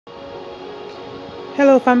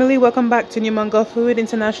Hello family, welcome back to Newman Gopherwood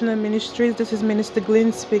International Ministries. This is Minister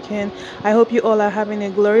Glenn speaking. I hope you all are having a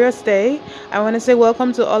glorious day. I want to say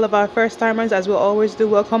welcome to all of our first timers, as we always do.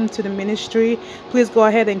 Welcome to the ministry. Please go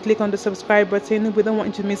ahead and click on the subscribe button. We don't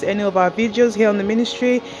want you to miss any of our videos here on the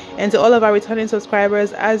ministry. And to all of our returning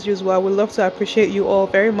subscribers, as usual, we love to appreciate you all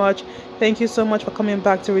very much. Thank you so much for coming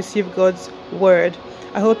back to receive God's word.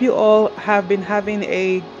 I hope you all have been having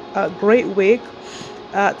a great week.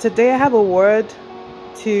 Today I have a word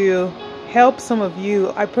to help some of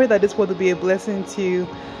you. I pray that this word will be a blessing to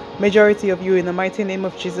majority of you in the mighty name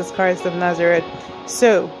of Jesus Christ of Nazareth.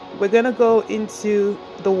 So we're gonna go into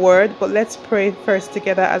the word, but let's pray first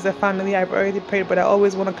together as a family. I've already prayed, but I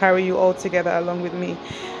always want to carry you all together along with me.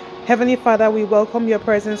 Heavenly Father, we welcome your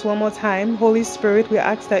presence one more time. Holy Spirit, we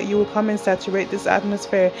ask that you will come and saturate this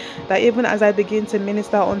atmosphere, that even as I begin to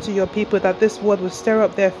minister unto your people, that this word will stir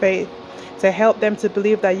up their faith, to help them to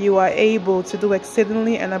believe that you are able to do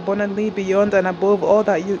exceedingly and abundantly beyond and above all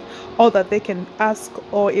that they can ask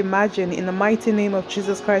or imagine, in the mighty name of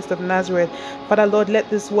Jesus Christ of Nazareth. Father Lord, let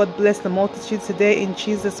this word bless the multitude today in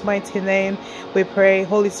Jesus' mighty name. We pray.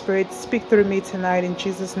 Holy Spirit, speak through me tonight in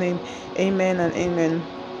Jesus' name. Amen and amen.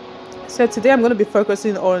 So today I'm going to be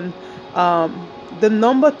focusing on the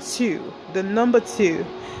number two,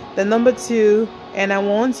 and I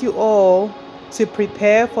want you all to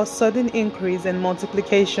prepare for sudden increase and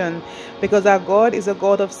multiplication, because our God is a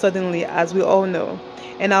God of suddenly, as we all know,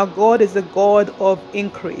 and our God is a God of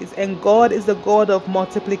increase, and God is the God of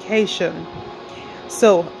multiplication.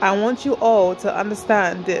 So I want you all to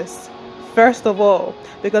understand this first of all,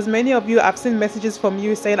 because many of you, I've seen messages from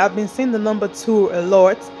you saying, I've been seeing the number 2 a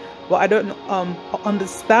lot, but I don't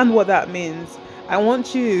understand what that means. I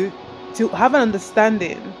want you to have an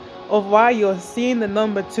understanding of why you're seeing the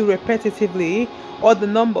number 2 repetitively, or the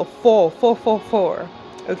number 4.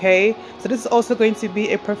 Okay, so this is also going to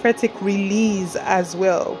be a prophetic release as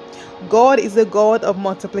well. God is a God of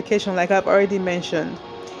multiplication, like I've already mentioned.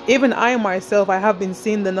 Even I myself, I have been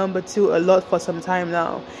seeing the number 2 a lot for some time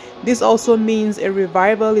now. This also means a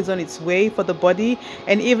revival is on its way for the body,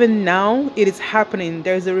 and even now it is happening.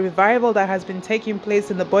 There is a revival that has been taking place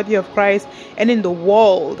in the body of Christ and in the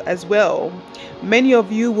world as well. Many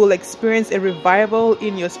of you will experience a revival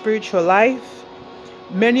in your spiritual life.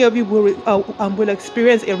 Many of you will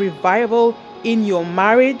experience a revival in your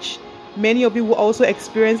marriage. Many of you will also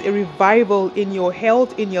experience a revival in your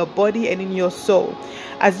health, in your body, and in your soul.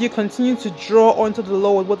 As you continue to draw onto the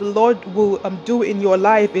Lord, what the Lord will do in your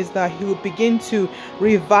life is that He will begin to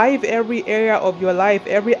revive every area of your life,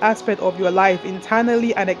 every aspect of your life,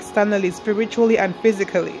 internally and externally, spiritually and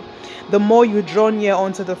physically, the more you draw near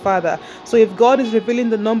unto the Father. So if God is revealing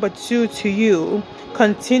the number 2 to you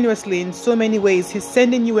continuously in so many ways, He's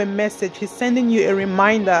sending you a message, He's sending you a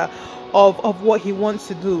reminder of what He wants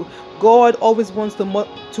to do. God always wants to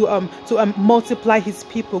multiply His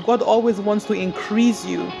people. God always wants to increase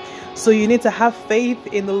you. So you need to have faith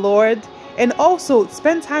in the Lord, and also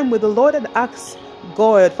spend time with the Lord and ask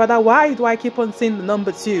God, Father, why do I keep on seeing the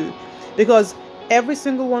number 2? Because every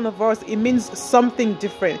single one of us, it means something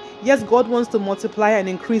different. Yes, God wants to multiply and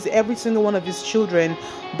increase every single one of His children,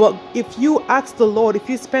 but if you ask the Lord, if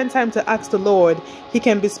you spend time to ask the Lord, He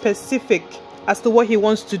can be specific as to what He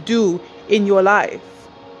wants to do in your life.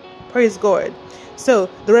 Praise God. So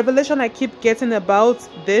the revelation I keep getting about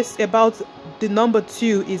the number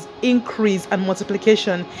 2 is increase and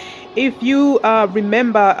multiplication. If you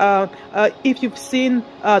remember, if you've seen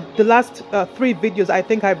the last 3 videos I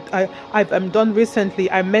think I've done recently,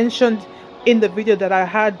 I mentioned in the video that I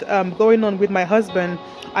had going on with my husband,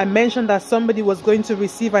 I mentioned that somebody was going to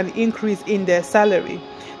receive an increase in their salary.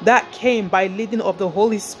 That came by leading of the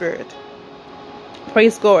Holy Spirit.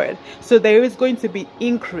 Praise God. So there is going to be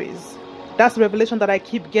increase. That's the revelation that I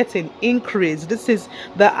keep getting. Increase. This is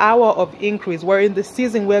the hour of increase. We're in the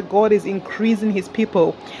season where God is increasing His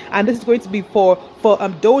people, and this is going to be for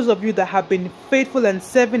those of you that have been faithful and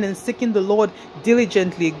serving and seeking the Lord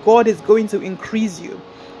diligently. God is going to increase you.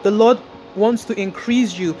 The Lord wants to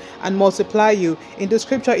increase you and multiply you. In the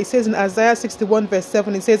scripture, it says in Isaiah 61 verse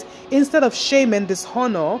 7, it says, instead of shame and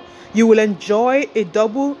dishonor, you will enjoy a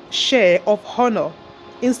double share of honor.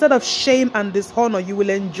 Instead of shame and dishonor, you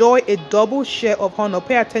will enjoy a double share of honor.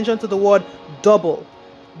 Pay attention to the word double.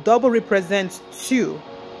 Double represents 2,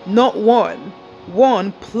 not 1.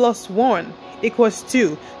 1 plus 1 equals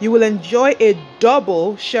 2. You will enjoy a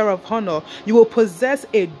double share of honor. You will possess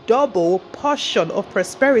a double portion of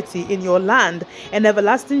prosperity in your land, and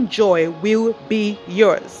everlasting joy will be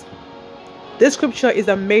yours. This scripture is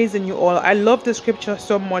amazing, you all. I love this scripture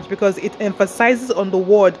so much because it emphasizes on the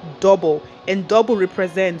word double and double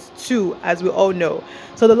represents 2, as we all know.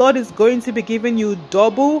 So the Lord is going to be giving you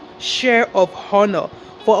double share of honor.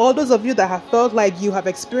 For all those of you that have felt like you have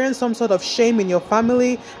experienced some sort of shame in your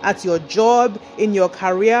family, at your job, in your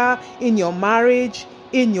career, in your marriage,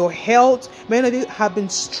 in your health. Many of you have been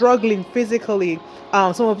struggling physically.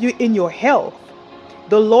 Some of you in your health.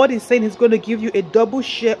 The Lord is saying He's going to give you a double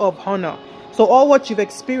share of honor. So all what you've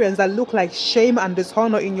experienced that look like shame and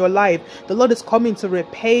dishonor in your life, the Lord is coming to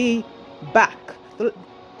repay back.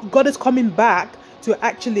 God is coming back to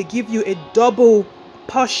actually give you a double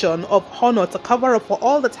portion of honor to cover up for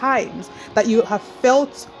all the times that you have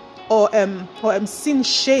felt or seen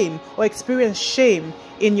shame or experienced shame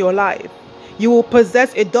in your life. You will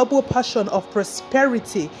possess a double portion of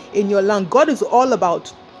prosperity in your land. God is all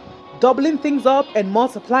about doubling things up and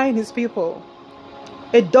multiplying His people.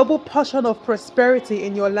 A double portion of prosperity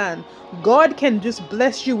in your land. God can just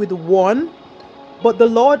bless you with one, but the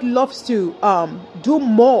Lord loves to do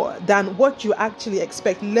more than what you actually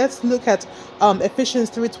expect. Let's look at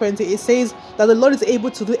Ephesians 3:20. It says that the Lord is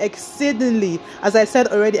able to do exceedingly, as I said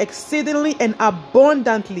already, exceedingly and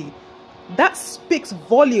abundantly. That speaks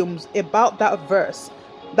volumes about that verse.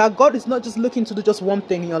 That God is not just looking to do just one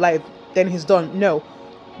thing in your life, then He's done. No.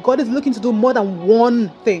 God is looking to do more than one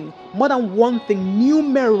thing. More than one thing.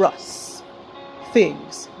 Numerous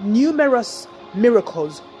things. Numerous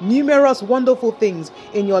miracles. Numerous wonderful things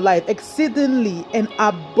in your life. Exceedingly and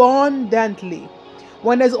abundantly.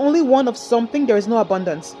 When there's only one of something, there is no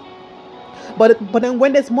abundance. But then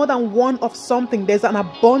when there's more than one of something, there's an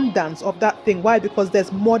abundance of that thing. Why? Because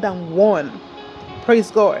there's more than one. Praise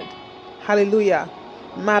God. Hallelujah.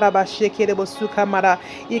 If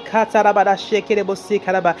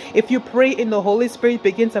you pray in the Holy Spirit,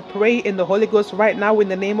 begin to pray in the Holy Ghost right now in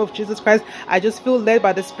the name of Jesus Christ. I just feel led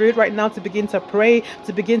by the Spirit right now to begin to pray,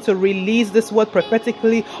 to begin to release this word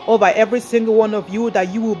prophetically over every single one of you,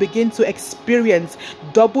 that you will begin to experience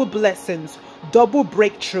double blessings, double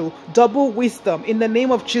breakthrough, double wisdom in the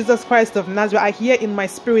name of Jesus Christ of Nazareth. I hear in my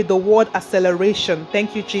spirit the word acceleration.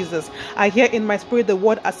 Thank you, Jesus. I hear in my spirit the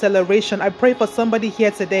word acceleration. I pray for somebody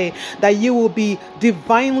here today that you will be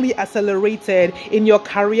divinely accelerated in your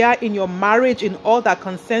career, in your marriage, in all that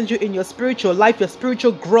concerns you, in your spiritual life, your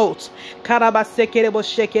spiritual growth.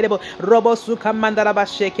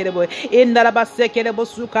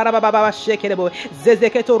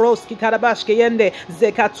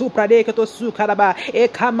 Karaba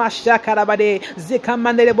ekamasha karabade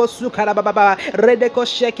zikamande bosu karababa redeko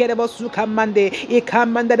shekere bosu kamande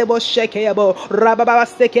ikamande bosu shekebo rababa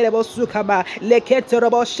sekere bosu kama lekete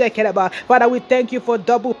robo shekereba. Father, we thank you for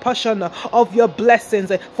double portion of your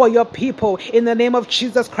blessings for your people in the name of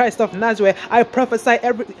Jesus Christ of Nazareth. I prophesy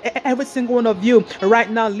every single one of you right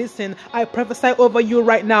now. Listen, I prophesy over you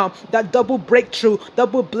right now that double breakthrough,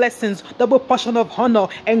 double blessings, double portion of honor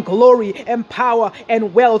and glory and power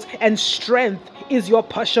and wealth and strength is your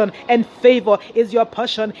portion, and favor is your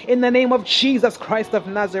portion in the name of Jesus Christ of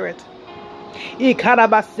Nazareth.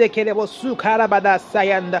 Ikaraba sekerebo su karabada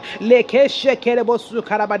sayanda leke shekerebo su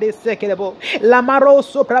karabade sekerebo lamaro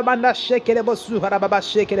soprabanda shekerebo su karababa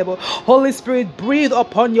shekerebo. Holy Spirit, breathe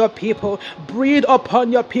upon your people, breathe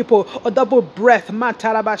upon your people a double breath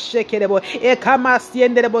mataraba shekerebo ekama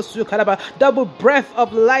sienderebo su karaba, double breath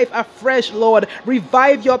of life afresh. Lord,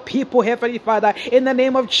 revive your people, Heavenly Father, in the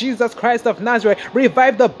name of Jesus Christ of Nazareth.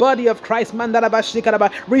 Revive the body of Christ, mandaraba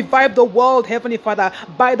shekaraba. Revive the world, Heavenly Father,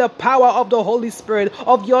 by the power of the Holy Spirit,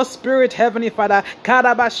 of your Spirit, Heavenly Father.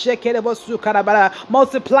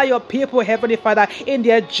 Multiply your people, Heavenly Father, in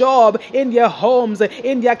their job, in their homes,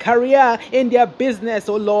 in their career, in their business,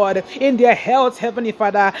 oh Lord, in their health, Heavenly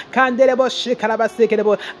Father. Cancer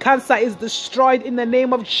is destroyed in the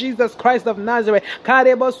name of Jesus Christ of Nazareth. Heart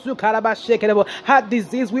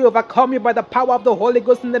disease, we overcome you by the power of the Holy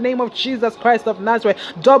Ghost in the name of Jesus Christ of Nazareth.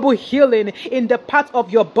 Double healing in the part of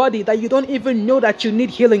your body that you don't even know that you need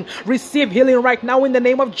healing. Receive healing right now in the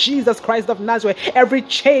name of Jesus Christ of Nazareth. Every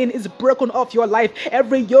chain is broken off your life.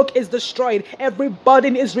 Every yoke is destroyed. Every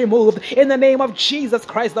burden is removed in the name of Jesus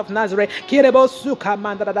Christ of Nazareth.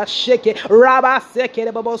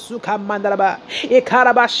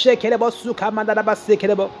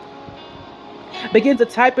 Begin to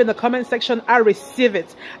type in the comment section, I receive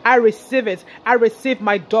it. I receive it. I receive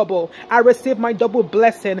my double. I receive my double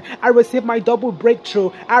blessing. I receive my double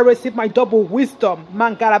breakthrough. I receive my double wisdom.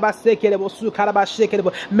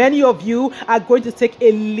 Many of you are going to take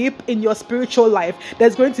a leap in your spiritual life.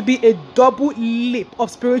 There's going to be a double leap of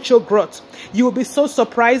spiritual growth. You will be so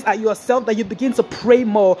surprised at yourself that you begin to pray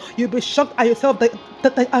more. You'll be shocked at yourself that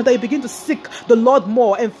you begin to seek the Lord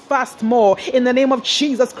more and fast more in the name of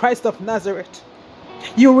Jesus Christ of Nazareth.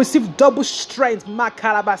 You receive double strength.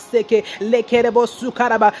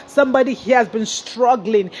 Somebody here has been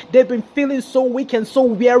struggling. They've been feeling so weak and so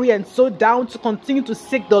weary and so down to continue to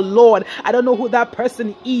seek the Lord. I don't know who that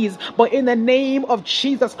person is, but in the name of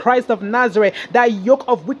Jesus Christ of Nazareth, that yoke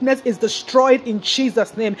of weakness is destroyed in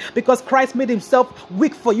Jesus' name, because Christ made himself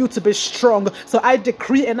weak for you to be strong. So I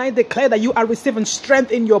decree and I declare that you are receiving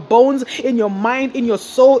strength in your bones, in your mind, in your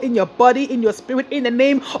soul, in your body, in your spirit, in the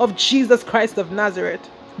name of Jesus Christ of Nazareth.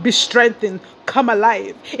 Be strengthened, come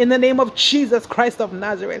alive in the name of Jesus Christ of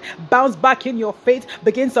Nazareth. Bounce back in your faith,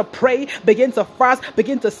 begin to pray, begin to fast,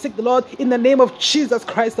 begin to seek the Lord in the name of Jesus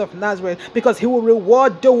Christ of Nazareth, because he will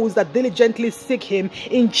reward those that diligently seek him.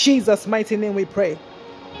 In Jesus' mighty name we pray.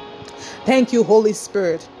 Thank you, Holy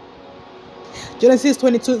Spirit. Genesis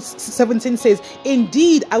 22:17 says,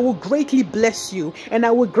 indeed, I will greatly bless you, and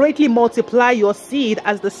I will greatly multiply your seed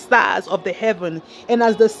as the stars of the heaven, and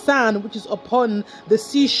as the sand which is upon the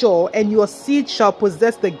seashore, and your seed shall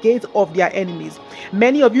possess the gates of their enemies.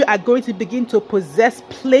 Many of you are going to begin to possess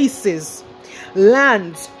places,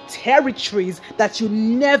 lands, territories that you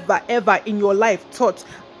never ever in your life thought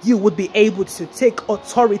you would be able to take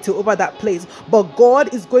authority over that place. But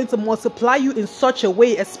God is going to multiply you in such a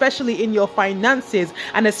way, especially in your finances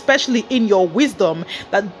and especially in your wisdom,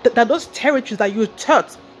 that those territories that you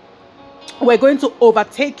thought were going to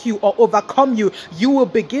overtake you or overcome you, you will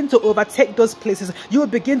begin to overtake those places. You will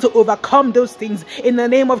begin to overcome those things in the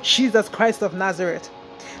name of Jesus Christ of Nazareth.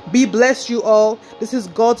 Be blessed, you all. This is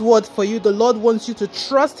God's word for you. The Lord wants you to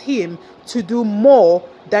trust him to do more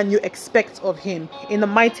than you expect of him. In the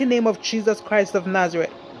mighty name of Jesus Christ of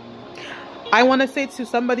Nazareth. I want to say to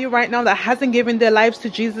somebody right now that hasn't given their lives to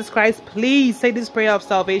Jesus Christ, please say this prayer of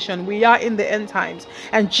salvation. We are in the end times,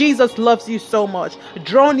 and Jesus loves you so much.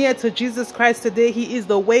 Draw near to Jesus Christ today. He is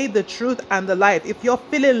the way, the truth, and the life. If you're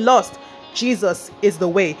feeling lost, Jesus is the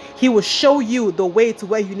way. He will show you the way to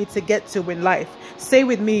where you need to get to in life. Say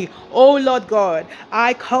with me, oh Lord God,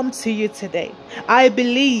 I come to you today. I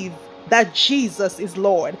believe that Jesus is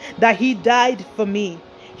Lord, that he died for me.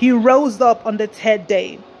 He rose up on the third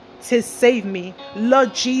day to save me.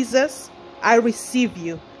 Lord Jesus, I receive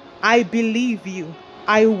you. I believe you.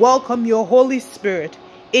 I welcome your Holy Spirit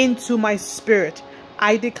into my spirit.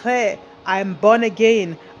 I declare I am born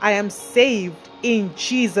again. I am saved in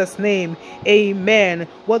Jesus' name. Amen.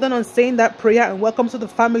 Well done on saying that prayer, and welcome to the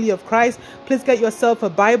family of Christ. Please get yourself a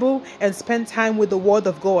Bible and spend time with the word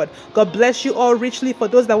of God. God bless you all richly. For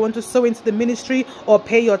those that want to sow into the ministry or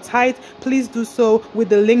pay your tithe, please do so with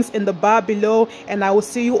the links in the bar below, and I will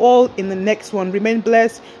see you all in the next one. Remain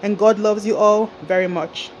blessed, and God loves you all very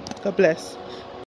much. God bless.